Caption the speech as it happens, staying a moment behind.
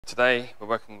Today we're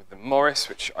working with the Morris,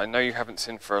 which I know you haven't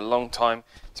seen for a long time.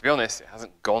 To be honest, it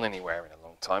hasn't gone anywhere in a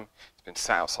long time. It's been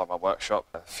sat outside my workshop.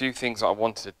 A few things that I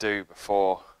wanted to do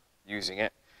before using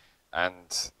it, and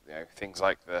things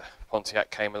like the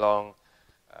Pontiac came along,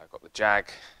 got the Jag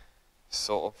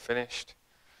sort of finished,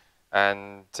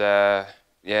 and yeah,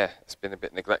 it's been a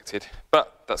bit neglected,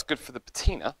 but that's good for the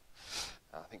patina.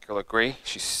 I think you'll agree.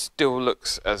 She still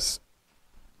looks as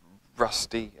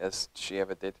rusty as she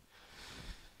ever did.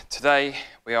 Today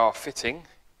we are fitting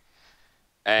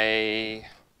a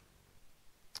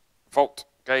volt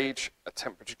gauge, a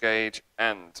temperature gauge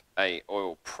and a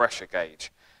oil pressure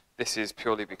gauge. This is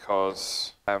purely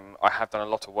because I have done a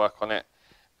lot of work on it,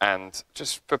 and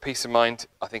just for peace of mind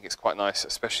I think it's quite nice,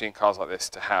 especially in cars like this,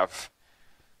 to have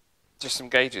just some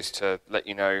gauges to let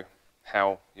you know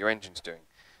how your engine's doing.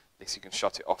 At least you can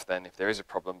shut it off then if there is a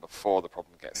problem before the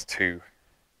problem gets too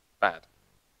bad.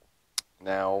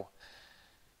 Now,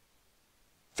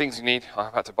 things you need,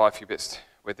 I've had to buy a few bits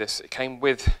with this. It came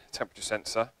with temperature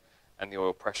sensor and the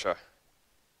oil pressure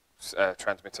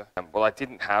transmitter. What I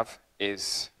didn't have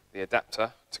is the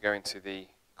adapter to go into the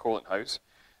coolant hose.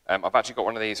 I've actually got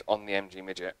one of these on the MG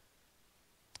Midget,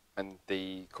 and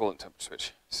the coolant temperature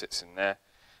switch sits in there.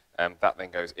 That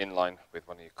then goes in line with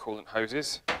one of your coolant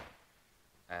hoses.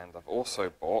 And I've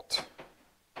also bought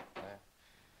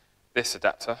this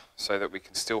adapter so that we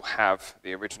can still have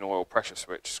the original oil pressure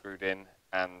switch screwed in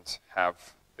and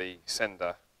have the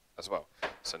sender as well.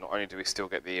 So not only do we still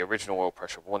get the original oil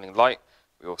pressure warning light,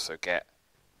 we also get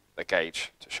the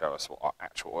gauge to show us what our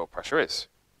actual oil pressure is.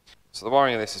 So the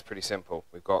wiring of this is pretty simple.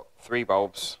 We've got 3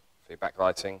 bulbs for your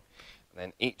backlighting, and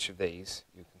then each of these,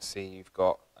 you can see you've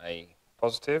got a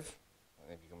positive, I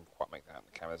don't know if you can quite make that out in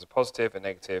the camera. There's a positive, a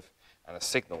negative, and a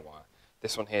signal wire.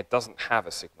 This one here doesn't have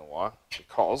a signal wire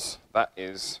because that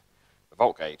is the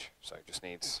volt gauge, so it just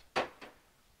needs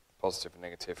positive and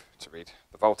negative to read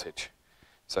the voltage.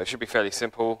 So it should be fairly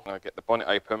simple. I'll get the bonnet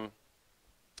open.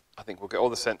 I think we'll get all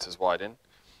the sensors wired in,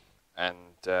 and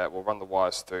we'll run the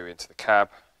wires through into the cab.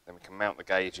 Then we can mount the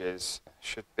gauges.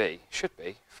 Should be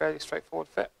fairly straightforward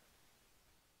fit.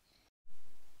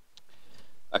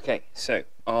 Okay, so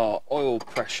our oil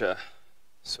pressure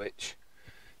switch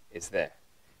is there.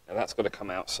 Now that's got to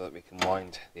come out so that we can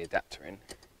wind the adapter in.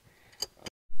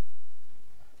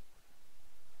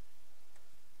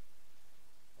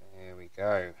 There we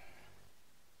go. It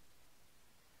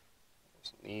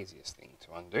wasn't the easiest thing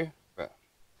to undo, but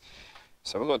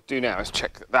so what we've got to do now is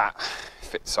check that that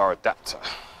fits our adapter.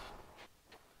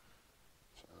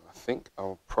 So I think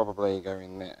I'll probably go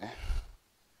in there.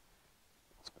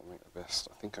 That's going to make the best.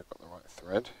 I think I've got the right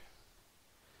thread.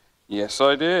 Yes,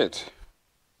 I did.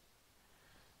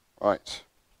 Right,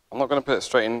 I'm not going to put it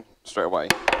straight in straight away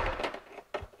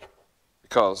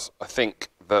because I think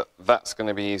that that's going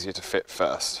to be easier to fit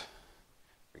first.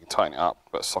 We can tighten it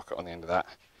up, put a socket on the end of that.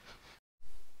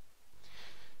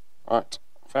 Right,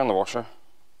 found the washer,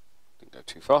 didn't go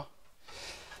too far.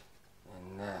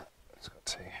 And it's got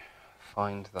to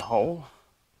find the hole.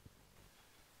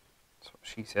 That's what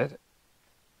she said.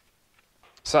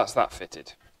 So that's that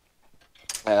fitted.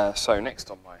 So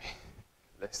next on my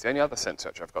list, the only other sensor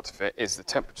which I've got to fit is the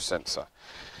temperature sensor.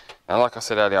 Now, like I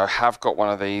said earlier, I have got one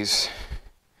of these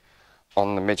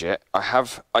on the Midget. I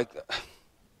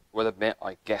will admit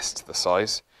I guessed the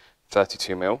size,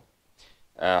 32mm.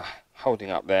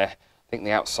 Holding up there, I think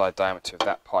the outside diameter of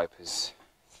that pipe is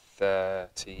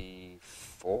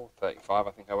 34, 35,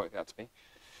 I think I worked it out to be.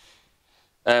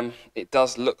 It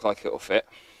does look like it'll fit.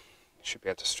 You should be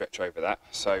able to stretch over that.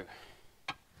 So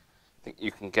I think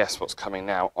you can guess what's coming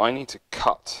now. I need to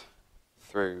cut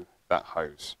through that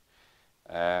hose.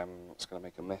 It's going to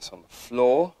make a mess on the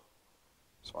floor,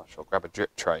 so I shall grab a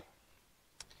drip tray.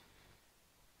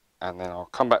 And then I'll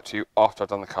come back to you after I've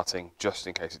done the cutting, just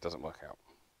in case it doesn't work out.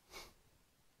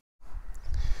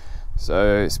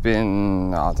 So it's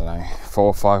been, I don't know, 4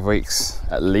 or 5 weeks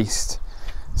at least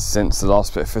since the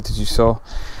last bit of footage you saw.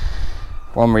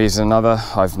 One reason or another,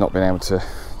 I've not been able to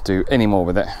do any more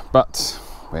with it, but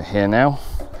we're here now,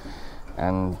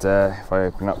 and if I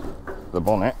open up the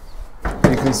bonnet,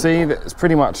 you can see that it's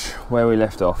pretty much where we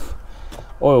left off.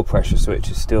 Oil pressure switch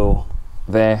is still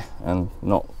there and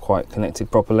not quite connected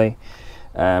properly,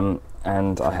 and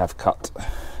I have cut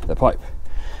the pipe.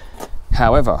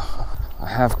 However, I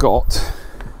have got,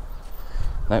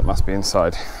 no, it must be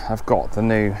inside, I've got the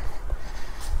new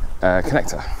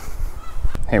connector.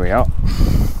 Here we are.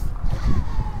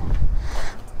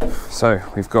 So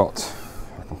we've got,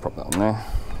 I can prop that on there,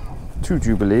 2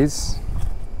 Jubilees,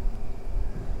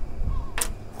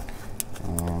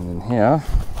 and in here,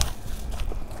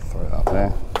 throw it up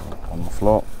there on the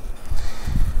floor,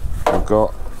 I've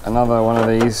got another one of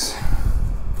these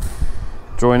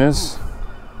joiners,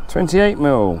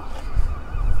 28mm.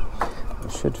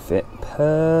 It should fit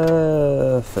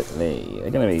perfectly.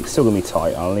 They're still gonna be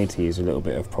tight. I'll need to use a little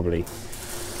bit of probably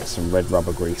get some red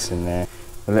rubber grease in there.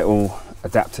 A little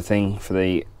adapter thing for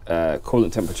the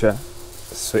coolant temperature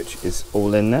switch is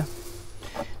all in there.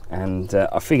 And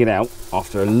I figured out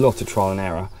after a lot of trial and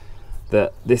error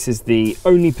that this is the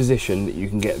only position that you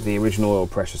can get the original oil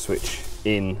pressure switch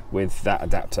in with that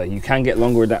adapter. You can get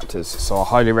longer adapters, so I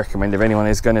highly recommend if anyone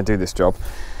is going to do this job,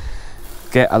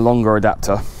 get a longer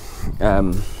adapter,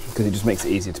 because it just makes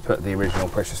it easier to put the original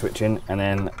pressure switch in. And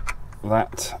then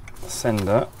that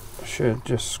sender should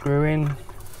just screw in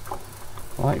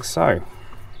like so.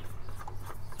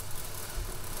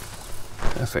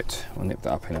 Perfect. We'll nip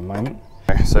that up in a moment.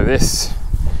 So this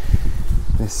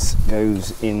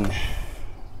goes in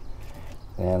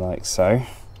there like so,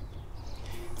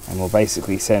 and we'll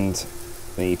basically send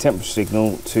the temperature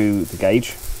signal to the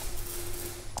gauge.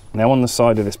 Now on the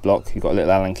side of this block you've got a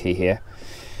little Allen key here.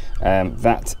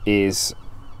 That is,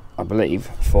 I believe,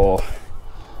 for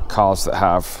cars that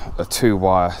have a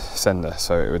 2-wire sender,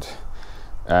 so it would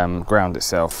ground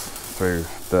itself through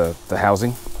the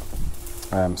housing.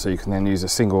 So you can then use a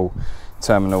single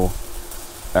terminal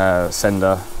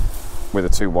sender with a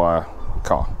 2-wire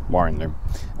car wiring loom.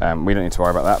 We don't need to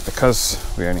worry about that because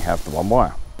we only have the 1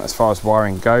 wire. As far as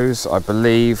wiring goes, I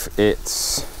believe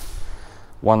it's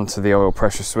 1 to the oil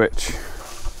pressure switch,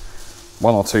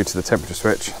 1 or 2 to the temperature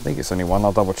switch. I think it's only 1,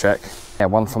 I'll double check. Yeah,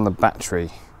 1 from the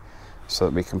battery so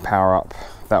that we can power up.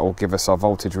 That will give us our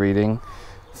voltage reading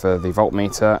for the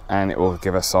voltmeter, and it will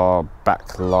give us our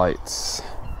backlights.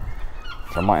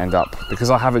 So I might end up,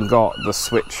 because I haven't got the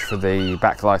switch for the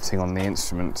backlighting on the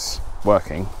instruments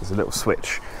working, there's a little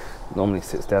switch that normally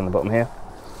sits down the bottom here,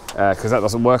 because that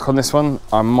doesn't work on this one,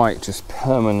 I might just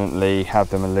permanently have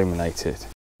them illuminated.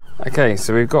 Okay,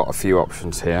 so we've got a few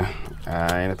options here.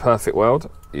 In a perfect world,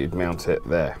 you'd mount it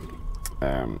there.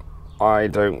 I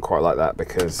don't quite like that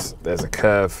because there's a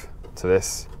curve to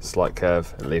this, slight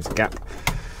curve, it leaves a gap.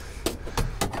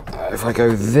 If I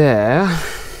go there,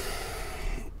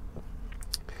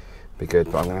 be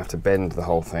good, but I'm going to have to bend the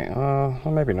whole thing. Oh,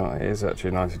 well, maybe not, it is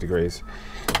actually 90 degrees.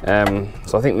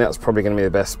 So I think that's probably going to be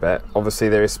the best bet. Obviously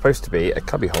there is supposed to be a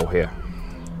cubby hole here,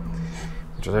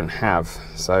 which I don't have,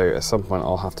 so at some point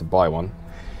I'll have to buy one.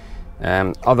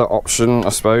 Other option, I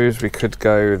suppose, we could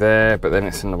go there, but then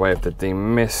it's in the way of the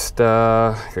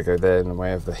demister. Could go there in the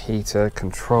way of the heater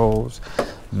controls.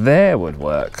 There would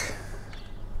work.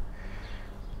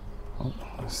 Oh,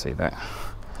 let's see that.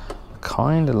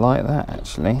 Kind of like that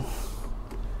actually.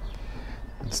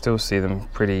 I can still see them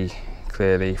pretty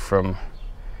clearly from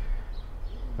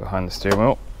behind the steering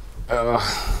wheel.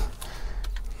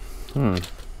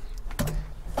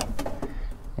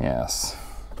 Yes,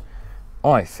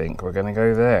 I think we're going to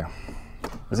go there.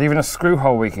 There's even a screw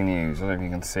hole we can use. I don't know if you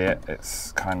can see it.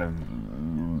 It's kind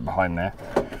of behind there.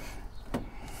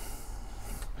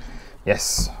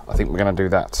 Yes, I think we're going to do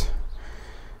that.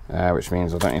 Which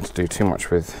means I don't need to do too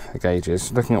much with the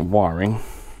gauges. Looking at wiring,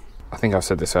 I think I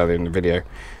said this earlier in the video,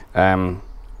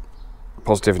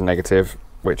 positive and negative,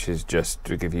 which is just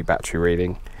to give you battery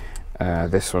reading.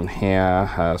 This one here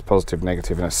has positive,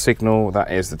 negative, and a signal.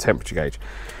 That is the temperature gauge.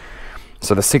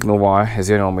 So the signal wire is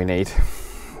the only one we need.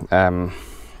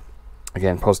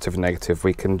 Again, positive and negative,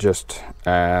 we can just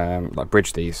like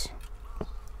bridge these.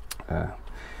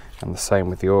 And the same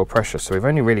with the oil pressure. So we've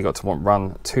only really got to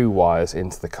run 2 wires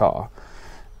into the car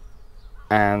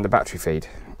and the battery feed.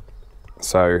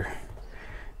 So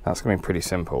that's going to be pretty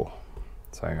simple.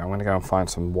 So I'm going to go and find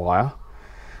some wire,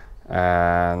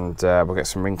 and we'll get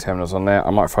some ring terminals on there.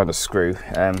 I might find a screw.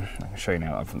 I can show you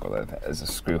now. I haven't got that. There's a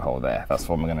screw hole there. That's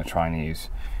what we're going to try and use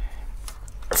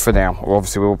for now. Well,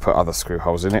 obviously we'll put other screw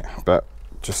holes in it, but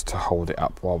just to hold it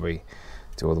up while we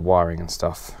do all the wiring and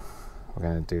stuff, we're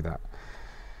going to do that.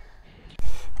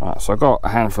 Right, so I've got a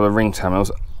handful of ring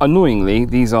terminals. Annoyingly,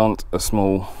 these aren't as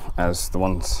small as the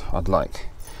ones I'd like.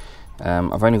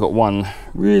 I've only got one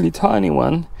really tiny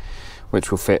one, which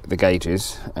will fit the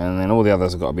gauges, and then all the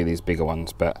others have got to be these bigger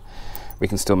ones, but we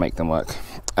can still make them work.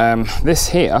 This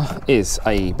here is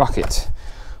a bucket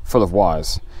full of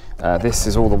wires. This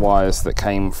is all the wires that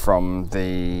came from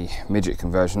the midget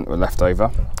conversion that were left over,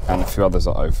 and a few others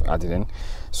that I've added in.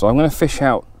 So I'm going to fish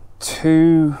out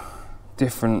 2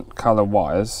 different colour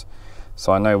wires,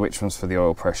 so I know which one's for the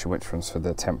oil pressure, which one's for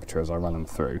the temperature as I run them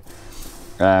through.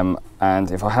 And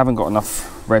if I haven't got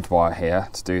enough red wire here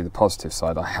to do the positive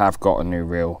side, I have got a new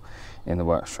reel in the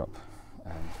workshop.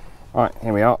 Alright,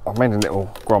 here we are. I've made a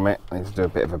little grommet. I need to do a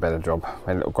bit of a better job.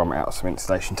 Made a little grommet out of some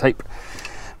insulation tape.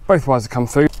 both wires have come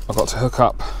through. I've got to hook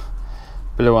up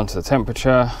blue one to the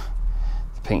temperature,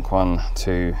 the pink one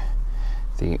to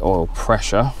the oil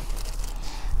pressure,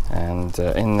 and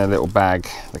in the little bag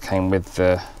that came with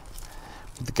the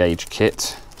gauge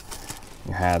kit,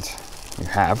 you have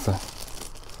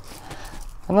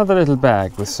another little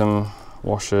bag with some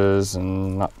washers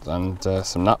and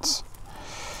some nuts.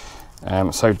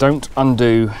 So don't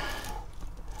undo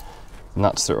the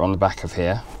nuts that are on the back of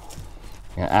here.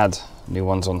 You're going to add new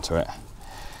ones onto it.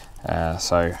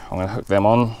 So I'm going to hook them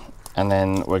on, and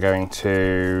then we're going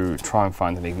to try and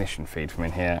find an ignition feed from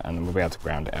in here, and then we'll be able to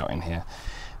ground it out in here.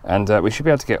 And we should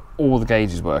be able to get all the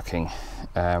gauges working.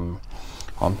 What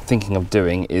I'm thinking of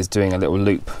doing is doing a little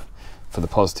loop for the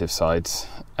positive sides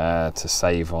to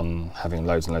save on having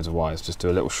loads and loads of wires. Just do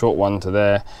a little short one to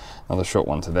there, another short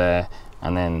one to there,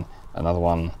 and then another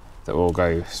one that will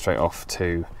go straight off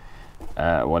to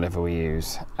whatever we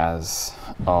use as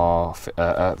our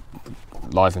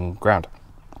live and ground.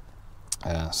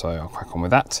 So I'll crack on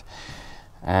with that,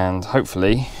 and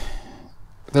hopefully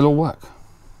they'll all work.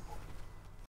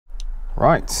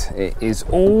 Right, it is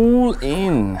all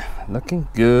in, looking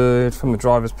good from the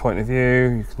driver's point of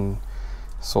view. You can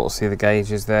sort of see the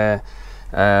gauges there.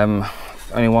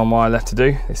 Only one wire left to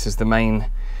do. This is the main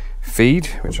feed,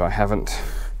 which I haven't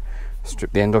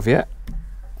stripped the end of yet.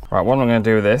 Right, what I'm going to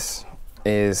do with this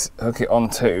is hook it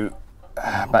onto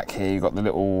back here. You've got the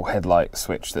little headlight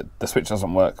switch. That the switch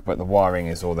doesn't work, but the wiring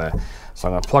is all there. So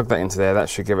I'm going to plug that into there. That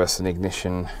should give us an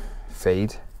ignition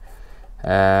feed.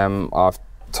 I've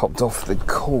topped off the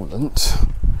coolant.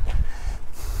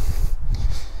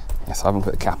 Yes, I haven't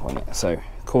put the cap on it, so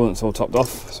coolant's all topped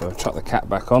off. So I've chucked the cap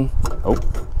back on. Oh,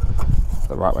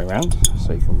 the right way around,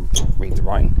 so you can read the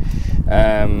writing.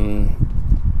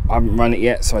 I haven't run it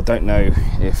yet, so I don't know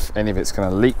if any of it's going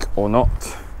to leak or not.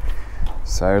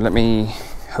 So let me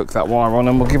hook that wire on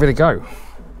and we'll give it a go.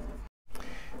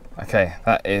 Okay,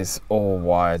 that is all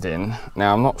wired in.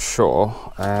 Now I'm not sure,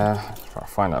 if I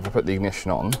find out, if I put the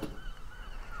ignition on,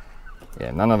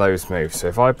 yeah, none of those move. So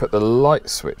if I put the light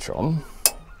switch on,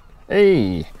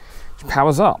 hey, it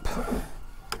powers up.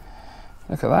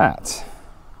 Look at that.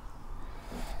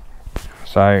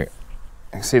 So you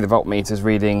can see the voltmeter's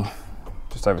reading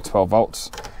just over 12 volts.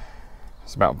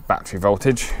 It's about battery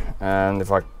voltage, and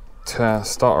if I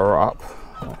start her up,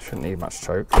 I shouldn't need much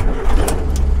choke.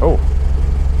 Oh,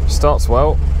 starts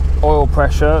well. Oil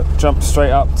pressure jumps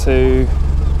straight up to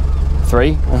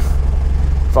 3.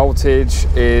 Voltage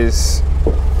is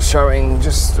showing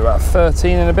just about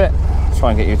 13 and a bit. I'll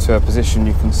try and get you to a position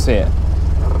you can see it.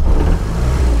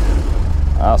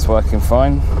 That's working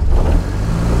fine.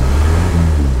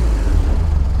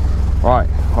 Right,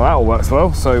 well that all works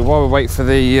well. So while we wait for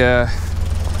the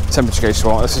temperature gauge to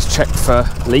go on, let's just check for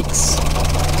leaks.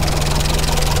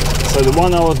 So the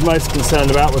one I was most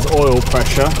concerned about was oil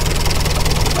pressure.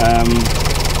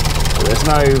 There's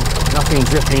nothing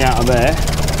dripping out of there.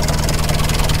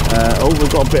 Oh,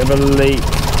 we've got a bit of a leak.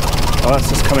 Oh, that's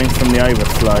just coming from the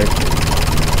overflow.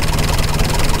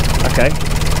 Okay,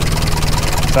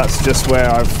 that's just where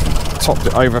I've topped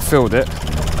it over, filled it.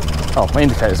 Oh, my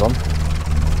indicator's on.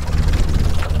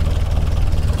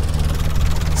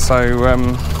 So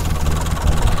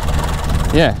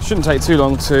yeah, shouldn't take too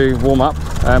long to warm up.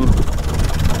 I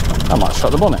might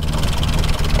shut the bonnet.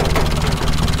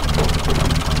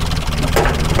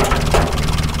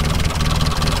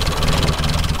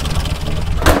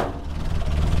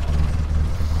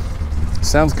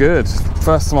 Sounds good.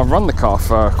 First time I've run the car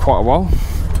for quite a while.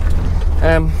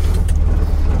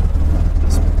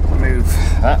 Let's move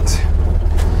that.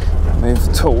 Move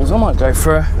the tools. I might go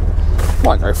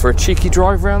for a cheeky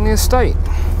drive around the estate.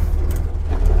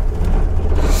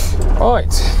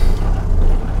 Right.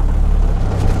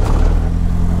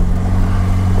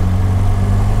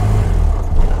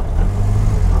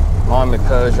 Mind my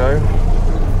Peugeot.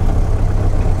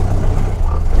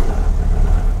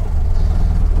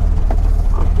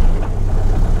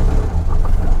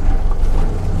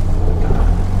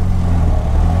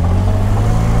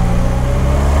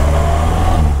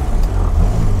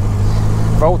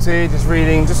 Voltage is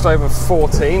reading just over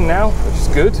 14 now, which is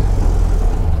good.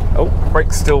 Oh,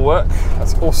 brakes still work,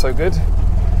 that's also good.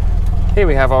 Here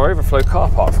we have our overflow car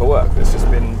park for work that's just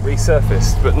been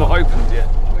resurfaced but not opened yet,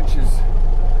 which is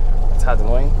a tad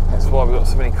annoying. That's why we've got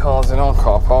so many cars in our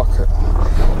car park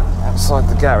outside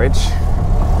the garage.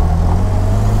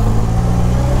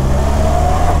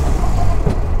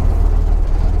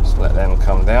 Just let them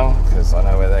come down because I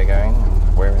know where they're going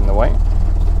and we're in the way.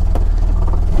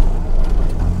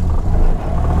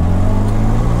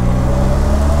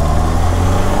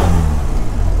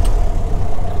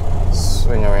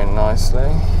 Swing her in nicely.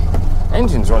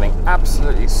 Engine's running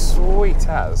absolutely sweet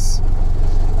as.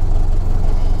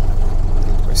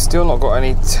 We've still not got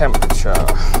any temperature.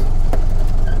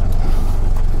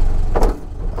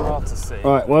 Hard to see.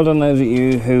 Right, well done those of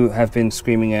you who have been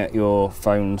screaming at your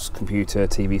phones, computer,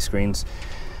 TV screens.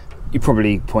 You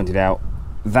probably pointed out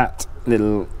that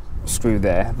little screw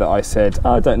there that I said,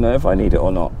 I don't know if I need it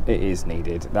or not. It is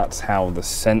needed. That's how the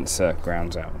sensor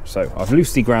grounds out. So I've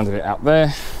loosely grounded it out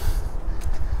there.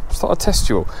 Just thought I'd test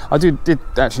you all. I did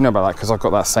actually know about that because I've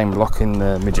got that same block in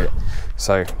the midget.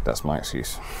 So that's my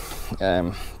excuse.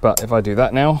 But if I do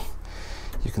that now,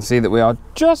 you can see that we are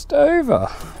just over.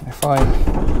 If I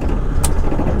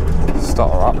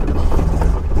start her up.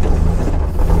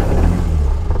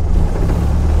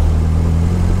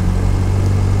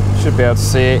 Should be able to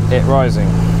see it rising.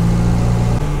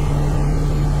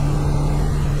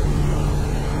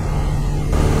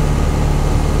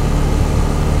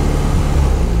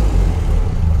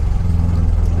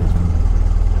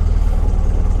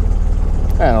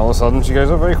 And all of a sudden she goes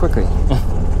up very quickly.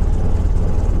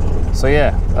 So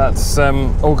yeah, that's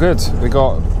all good. We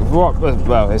got,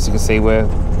 well, as you can see, we're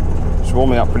just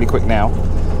warming up pretty quick now.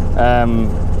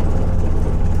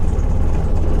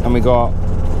 And we got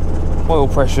oil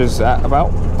pressures at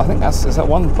about, I think is that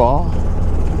 1 bar?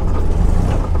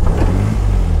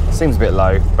 Seems a bit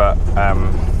low, but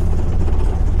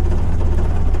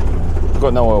we've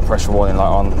got no oil pressure warning light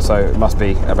on, so it must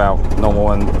be about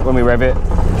normal. And when we rev it,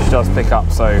 she does pick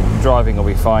up, so driving will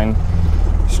be fine.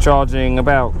 It's charging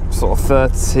about sort of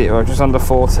 30 or just under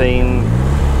 14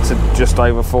 to just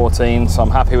over 14, so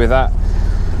I'm happy with that.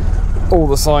 All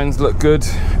the signs look good.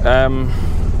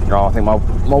 Oh, I think my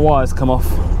wires come off,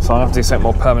 so I'll have to do something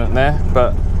more permanent there.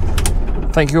 But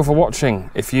thank you all for watching.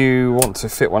 If you want to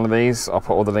fit one of these, I'll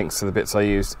put all the links to the bits I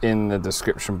used in the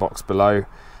description box below.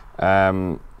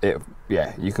 Yeah,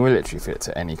 you can literally fit it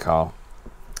to any car.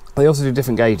 They also do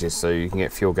different gauges, so you can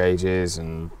get fuel gauges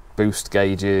and boost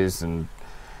gauges and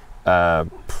I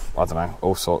don't know,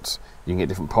 all sorts. You can get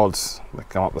different pods that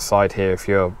come up the side here if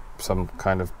you're some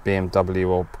kind of BMW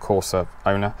or Corsa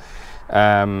owner.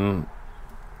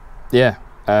 Yeah,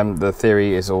 the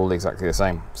theory is all exactly the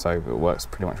same, so it works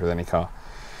pretty much with any car.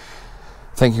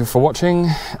 Thank you for watching,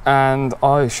 and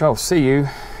I shall see you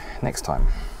next time.